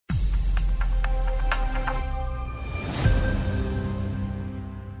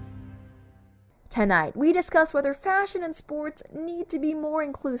Tonight, we discuss whether fashion and sports need to be more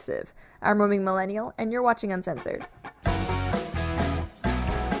inclusive. I'm roaming Millennial, and you're watching Uncensored.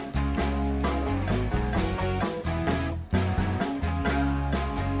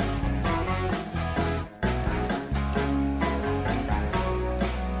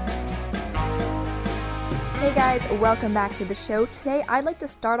 Hey guys, welcome back to the show. Today, I'd like to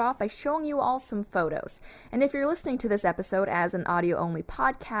start off by showing you all some photos. And if you're listening to this episode as an audio-only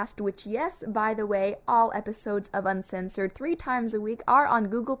podcast, which yes, by the way, all episodes of Uncensored 3 times a week are on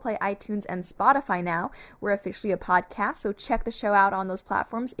Google Play, iTunes, and Spotify now. We're officially a podcast, so check the show out on those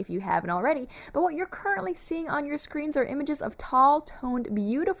platforms if you haven't already. But what you're currently seeing on your screens are images of tall, toned,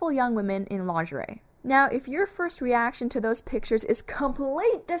 beautiful young women in lingerie. Now, if your first reaction to those pictures is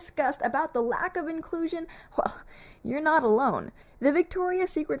complete disgust about the lack of inclusion, well, you're not alone. The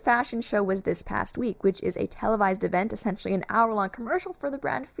Victoria's Secret fashion show was this past week, which is a televised event, essentially an hour-long commercial for the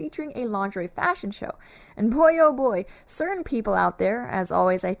brand featuring a lingerie fashion show. And boy, oh boy, certain people out there, as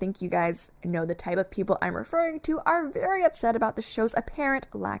always, I think you guys know the type of people I'm referring to, are very upset about the show's apparent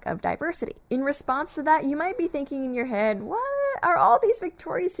lack of diversity. In response to that, you might be thinking in your head, what? Are all these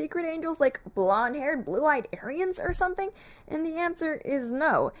Victoria's Secret angels like blonde-haired, blue-eyed Aryans or something? And the answer is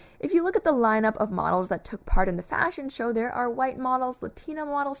no. If you look at the lineup of models that took part in the fashion show, there are white models, Latina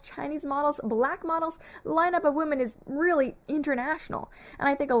models, Chinese models, black models. The lineup of women is really international. And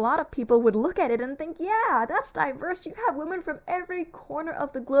I think a lot of people would look at it and think, yeah, that's diverse. You have women from every corner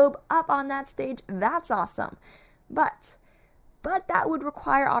of the globe up on that stage. That's awesome. But that would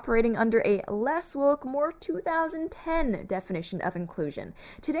require operating under a less woke, more 2010 definition of inclusion.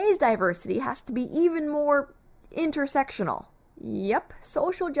 Today's diversity has to be even more intersectional. Yep,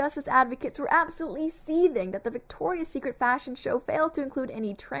 social justice advocates were absolutely seething that the Victoria's Secret fashion show failed to include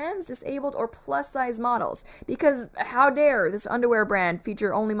any trans, disabled, or plus-size models. Because how dare this underwear brand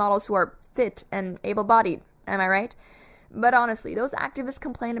feature only models who are fit and able-bodied, am I right? But honestly, those activists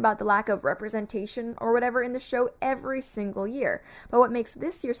complain about the lack of representation or whatever in the show every single year. But what makes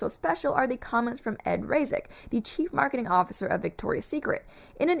this year so special are the comments from Ed Razek, the chief marketing officer of Victoria's Secret.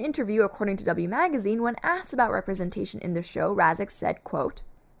 In an interview, according to W Magazine, when asked about representation in the show, Razek said, quote,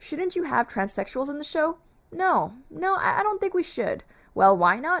 "Shouldn't you have transsexuals in the show? No, I don't think we should. Well,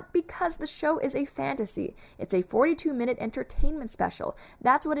 why not? Because the show is a fantasy. It's a 42-minute entertainment special.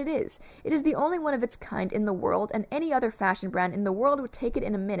 That's what it is. It is the only one of its kind in the world, and any other fashion brand in the world would take it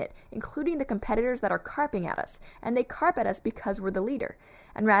in a minute, including the competitors that are carping at us. And they carp at us because we're the leader."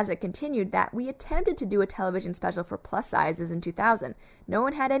 And Razek continued that we attempted to do a television special for plus sizes in 2000. No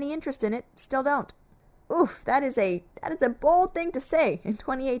one had any interest in it, still don't. Oof, that is a bold thing to say in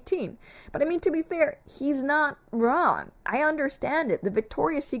 2018. But I mean, to be fair, he's not wrong. I understand it. The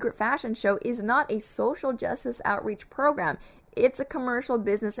Victoria's Secret fashion show is not a social justice outreach program. It's a commercial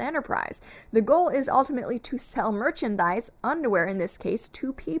business enterprise. The goal is ultimately to sell merchandise, underwear in this case,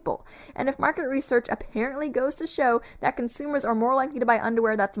 to people. And if market research apparently goes to show that consumers are more likely to buy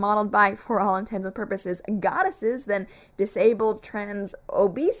underwear that's modeled by, for all intents and purposes, goddesses than disabled, trans,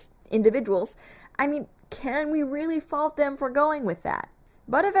 obese individuals, I mean, can we really fault them for going with that?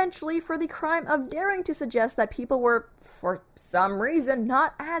 But eventually, for the crime of daring to suggest that people were, for some reason,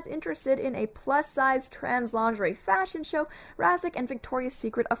 not as interested in a plus-size trans lingerie fashion show, Razek and Victoria's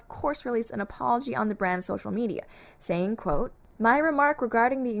Secret of course released an apology on the brand's social media, saying, quote, "My remark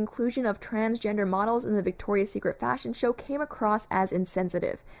regarding the inclusion of transgender models in the Victoria's Secret fashion show came across as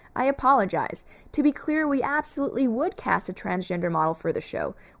insensitive. I apologize. To be clear, we absolutely would cast a transgender model for the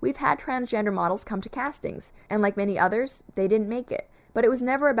show. We've had transgender models come to castings, and like many others, they didn't make it. But it was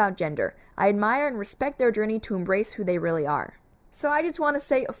never about gender. I admire and respect their journey to embrace who they really are." So I just want to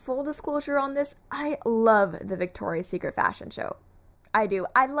say a full disclosure on this. I love the Victoria's Secret fashion show. I do.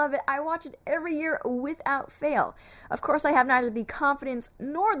 I love it. I watch it every year without fail. Of course, I have neither the confidence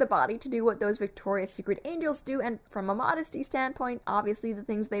nor the body to do what those Victoria's Secret angels do, and from a modesty standpoint, obviously the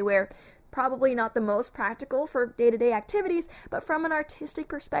things they wear, probably not the most practical for day-to-day activities, but from an artistic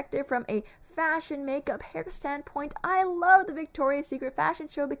perspective, from a fashion, makeup, hair standpoint, I love the Victoria's Secret fashion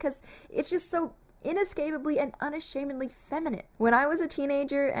show because it's just so inescapably and unashamedly feminine. When I was a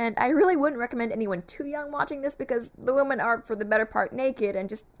teenager, and I really wouldn't recommend anyone too young watching this because the women are for the better part naked and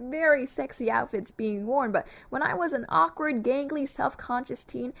just very sexy outfits being worn, but when I was an awkward, gangly, self-conscious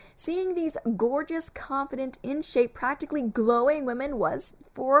teen, seeing these gorgeous, confident, in shape, practically glowing women was,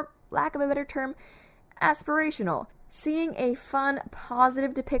 for lack of a better term, aspirational. Seeing a fun,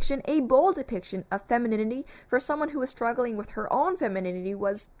 positive depiction, a bold depiction of femininity for someone who was struggling with her own femininity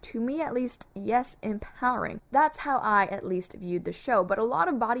was, to me at least, yes, empowering. That's how I at least viewed the show, but a lot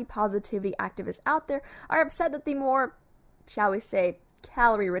of body positivity activists out there are upset that the more, shall we say,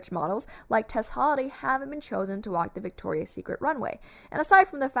 calorie-rich models like Tess Holliday haven't been chosen to walk the Victoria's Secret runway. And aside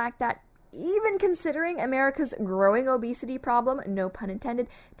from the fact that even considering America's growing obesity problem, no pun intended,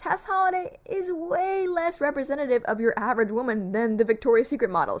 Tess Holliday is way less representative of your average woman than the Victoria's Secret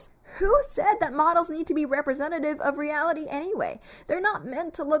models. Who said that models need to be representative of reality anyway? They're not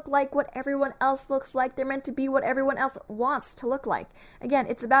meant to look like what everyone else looks like. They're meant to be what everyone else wants to look like. Again,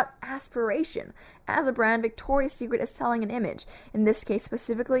 it's about aspiration. As a brand, Victoria's Secret is selling an image. In this case,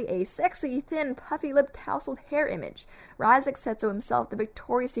 specifically a sexy, thin, puffy-lipped, tousled hair image. Razek said so himself, the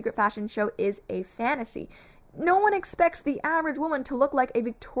Victoria's Secret fashion show is a fantasy. No one expects the average woman to look like a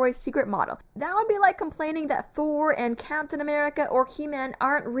Victoria's Secret model. That would be like complaining that Thor and Captain America or He-Man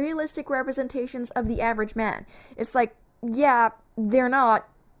aren't realistic representations of the average man. It's like, yeah, they're not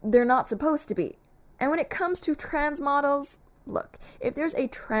supposed to be. And when it comes to trans models, look, if there's a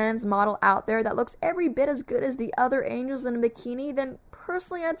trans model out there that looks every bit as good as the other angels in a bikini, then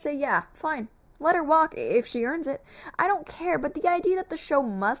personally I'd say, yeah, fine. Let her walk if she earns it. I don't care, but the idea that the show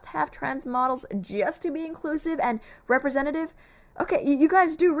must have trans models just to be inclusive and representative, okay, you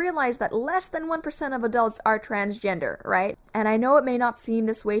guys do realize that less than 1% of adults are transgender, right? And I know it may not seem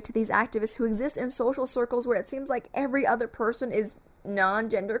this way to these activists who exist in social circles where it seems like every other person is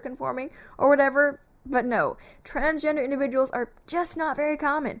non-gender conforming or whatever, but no, transgender individuals are just not very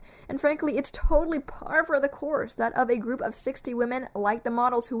common. And frankly, it's totally par for the course that of a group of 60 women, like the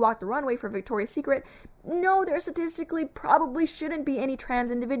models who walked the runway for Victoria's Secret, no, there statistically probably shouldn't be any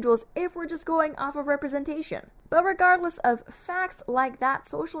trans individuals if we're just going off of representation. But regardless of facts like that,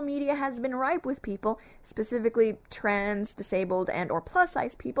 social media has been ripe with people, specifically trans, disabled, and or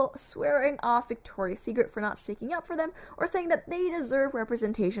plus-size people, swearing off Victoria's Secret for not sticking up for them or saying that they deserve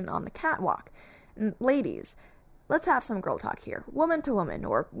representation on the catwalk. Ladies, let's have some girl talk here. Woman to woman,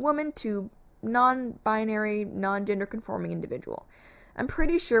 or woman to non-binary, non-gender conforming individual. I'm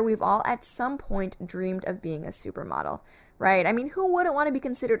pretty sure we've all at some point dreamed of being a supermodel, right? I mean, who wouldn't want to be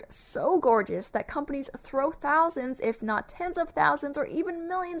considered so gorgeous that companies throw thousands, if not tens of thousands, or even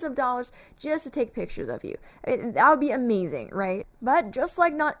millions of dollars just to take pictures of you? That would be amazing, right? But just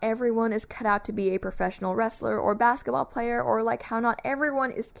like not everyone is cut out to be a professional wrestler or basketball player, or like how not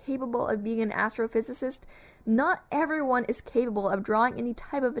everyone is capable of being an astrophysicist, not everyone is capable of drawing any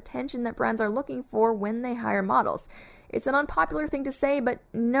type of attention that brands are looking for when they hire models. It's an unpopular thing to say, but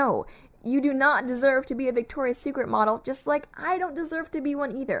no, you do not deserve to be a Victoria's Secret model, just like I don't deserve to be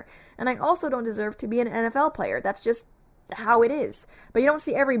one either. And I also don't deserve to be an NFL player. That's just how it is. But you don't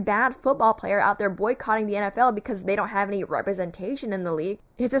see every bad football player out there boycotting the NFL because they don't have any representation in the league.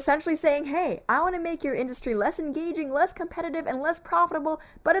 It's essentially saying, hey, I want to make your industry less engaging, less competitive, and less profitable,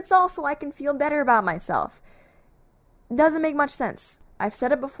 but it's also I can feel better about myself. Doesn't make much sense. I've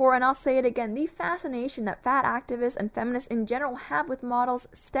said it before and I'll say it again, the fascination that fat activists and feminists in general have with models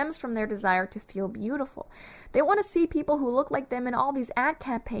stems from their desire to feel beautiful. They want to see people who look like them in all these ad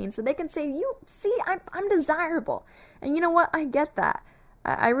campaigns so they can say, you see, I'm desirable. And you know what? I get that.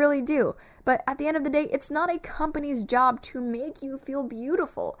 I really do. But at the end of the day, it's not a company's job to make you feel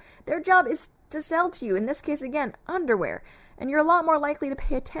beautiful. Their job is to sell to you, in this case again, underwear. And you're a lot more likely to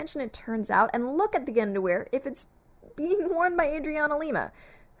pay attention, it turns out, and look at the underwear if it's being worn by Adriana Lima.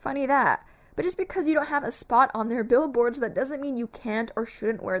 Funny that. But just because you don't have a spot on their billboards, that doesn't mean you can't or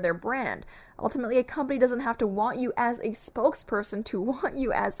shouldn't wear their brand. Ultimately, a company doesn't have to want you as a spokesperson to want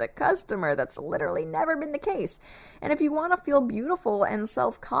you as a customer. That's literally never been the case. And if you want to feel beautiful and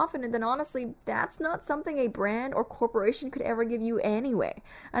self-confident, then honestly, that's not something a brand or corporation could ever give you anyway.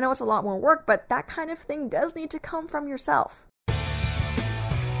 I know it's a lot more work, but that kind of thing does need to come from yourself.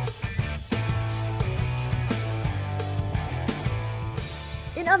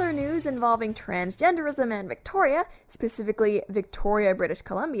 In other news involving transgenderism and Victoria, specifically Victoria, British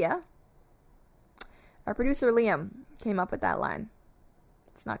Columbia, our producer Liam came up with that line.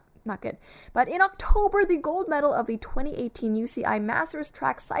 It's not good. But in October, the gold medal of the 2018 UCI Masters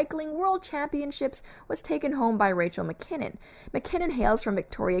Track Cycling World Championships was taken home by Rachel McKinnon. McKinnon hails from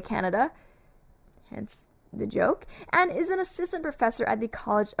Victoria, Canada, hence the joke, and is an assistant professor at the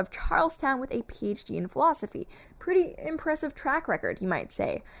College of Charlestown with a PhD in philosophy. Pretty impressive track record, you might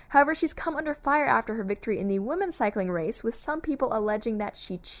say. However, she's come under fire after her victory in the women's cycling race, with some people alleging that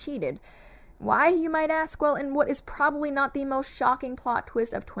she cheated. Why, you might ask? Well, in what is probably not the most shocking plot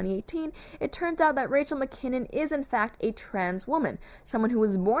twist of 2018, it turns out that Rachel McKinnon is in fact a trans woman, someone who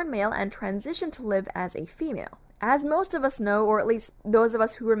was born male and transitioned to live as a female. As most of us know, or at least those of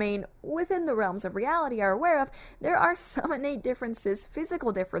us who remain within the realms of reality are aware of, there are some innate differences,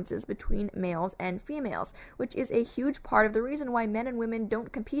 physical differences between males and females, which is a huge part of the reason why men and women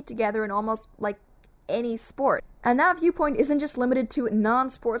don't compete together in almost, any sport. And that viewpoint isn't just limited to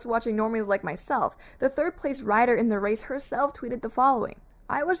non-sports watching normies like myself. The third place rider in the race herself tweeted the following: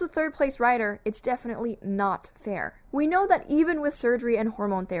 "I was the third place rider, it's definitely not fair." We know that even with surgery and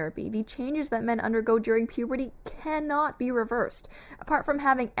hormone therapy, the changes that men undergo during puberty cannot be reversed. Apart from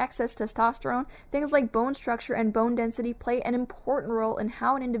having excess testosterone, things like bone structure and bone density play an important role in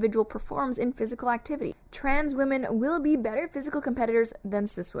how an individual performs in physical activity. Trans women will be better physical competitors than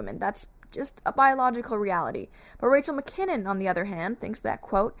cis women. That's just a biological reality. But Rachel McKinnon, on the other hand, thinks that,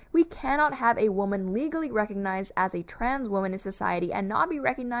 quote, "We cannot have a woman legally recognized as a trans woman in society and not be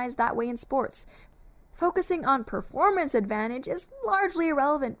recognized that way in sports. Focusing on performance advantage is largely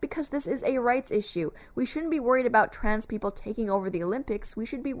irrelevant because this is a rights issue. We shouldn't be worried about trans people taking over the Olympics. We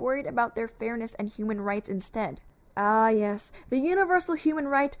should be worried about their fairness and human rights instead." Ah yes, the universal human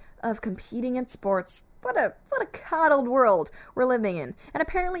right of competing in sports. What a coddled world we're living in. And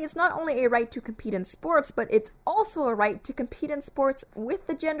apparently it's not only a right to compete in sports, but it's also a right to compete in sports with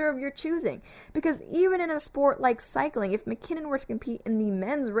the gender of your choosing. Because even in a sport like cycling, if McKinnon were to compete in the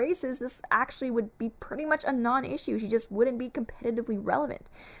men's races, this actually would be pretty much a non-issue. She just wouldn't be competitively relevant.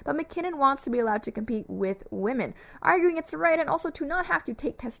 But McKinnon wants to be allowed to compete with women, arguing it's a right and also to not have to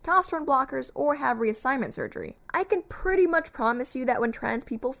take testosterone blockers or have reassignment surgery. I can pretty much promise you that when trans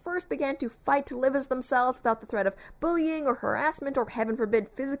people first began to fight to live as themselves without the threat of bullying or harassment or, heaven forbid,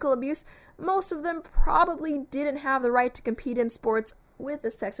 physical abuse, most of them probably didn't have the right to compete in sports with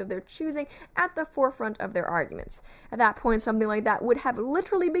the sex of their choosing at the forefront of their arguments. At that point, something like that would have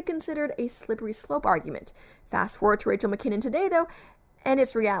literally been considered a slippery slope argument. Fast forward to Rachel McKinnon today, though, and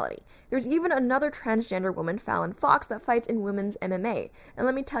it's reality. There's even another transgender woman, Fallon Fox, that fights in women's MMA. And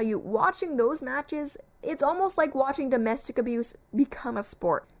let me tell you, watching those matches, it's almost like watching domestic abuse become a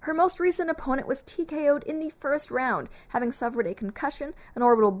sport. Her most recent opponent was TKO'd in the first round, having suffered a concussion, an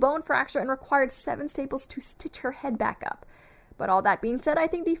orbital bone fracture, and required 7 staples to stitch her head back up. But all that being said, I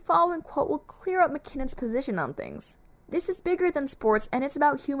think the following quote will clear up McKinnon's position on things. "This is bigger than sports, and it's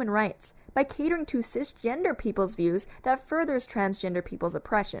about human rights. By catering to cisgender people's views, that furthers transgender people's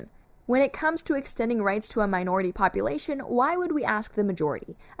oppression. When it comes to extending rights to a minority population, why would we ask the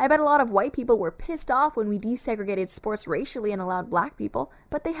majority? I bet a lot of white people were pissed off when we desegregated sports racially and allowed black people,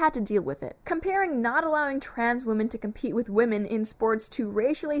 but they had to deal with it." Comparing not allowing trans women to compete with women in sports to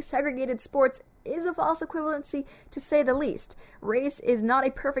racially segregated sports is a false equivalency, to say the least. Race is not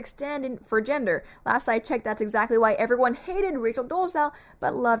a perfect stand-in for gender. Last I checked, that's exactly why everyone hated Rachel Dolezal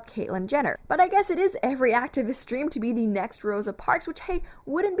but loved Caitlyn Jenner. But I guess it is every activist's dream to be the next Rosa Parks, which, hey,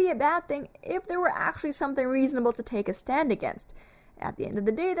 wouldn't be a bad thing if there were actually something reasonable to take a stand against. At the end of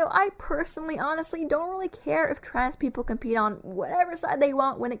the day, though, I personally, honestly, don't really care if trans people compete on whatever side they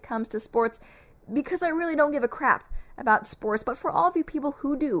want when it comes to sports, because I really don't give a crap about sports. But for all of you people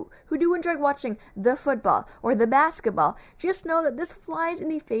who do enjoy watching the football or the basketball, just know that this flies in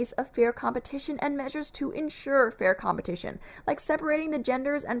the face of fair competition and measures to ensure fair competition. Like separating the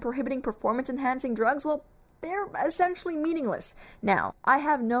genders and prohibiting performance-enhancing drugs, well, they're essentially meaningless. Now, I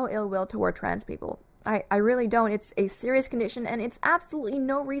have no ill will toward trans people. I really don't. It's a serious condition, and it's absolutely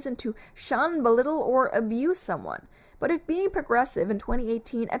no reason to shun, belittle, or abuse someone. But if being progressive in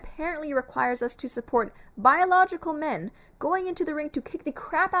 2018 apparently requires us to support biological men going into the ring to kick the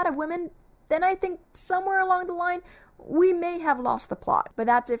crap out of women, then I think somewhere along the line, we may have lost the plot. But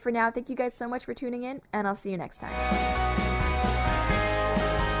that's it for now. Thank you guys so much for tuning in, and I'll see you next time.